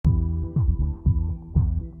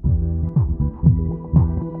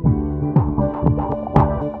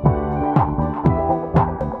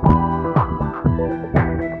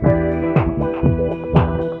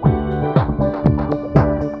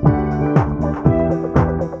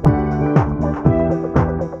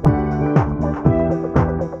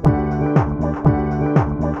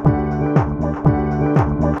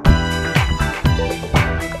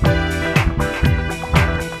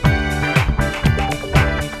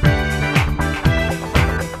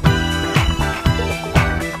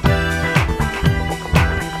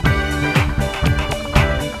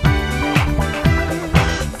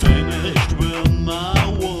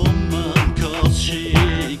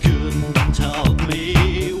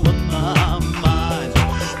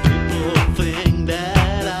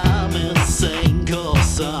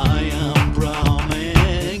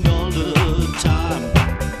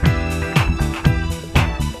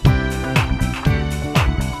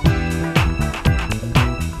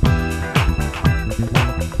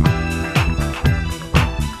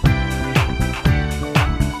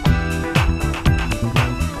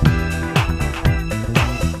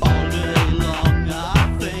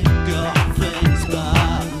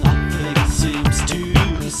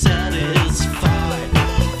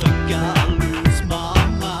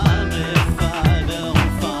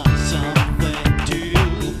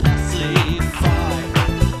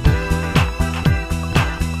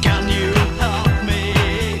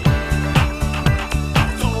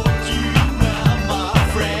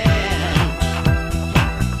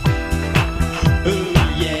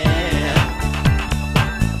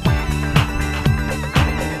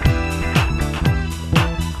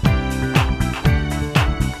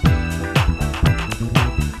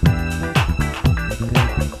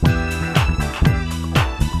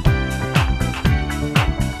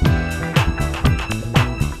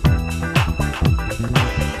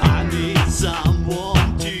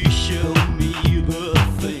someone to show me the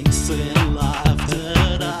things in life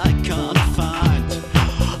that I can't find.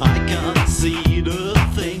 I can't see the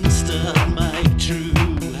things that make true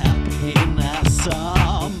happiness.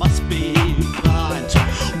 I must be blind.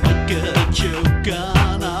 Make a joke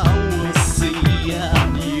and I will see,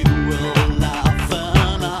 and you will laugh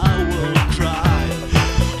and I will cry.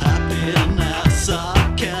 Happiness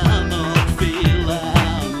I cannot feel,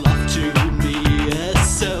 and love to me is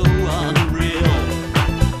so unreal.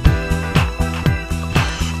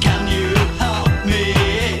 Can you help me?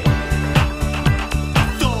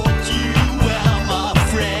 Thought you were my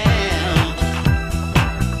friend.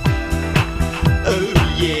 Oh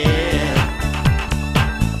yeah.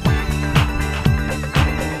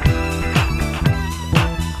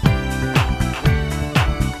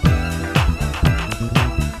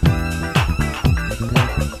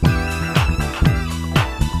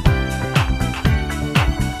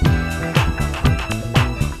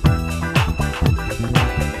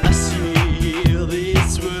 As you hear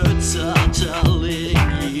these words I'm telling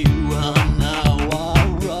you, and now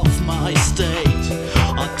I'm off my state.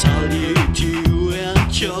 I tell you to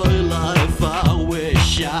enjoy life, I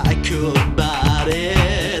wish I could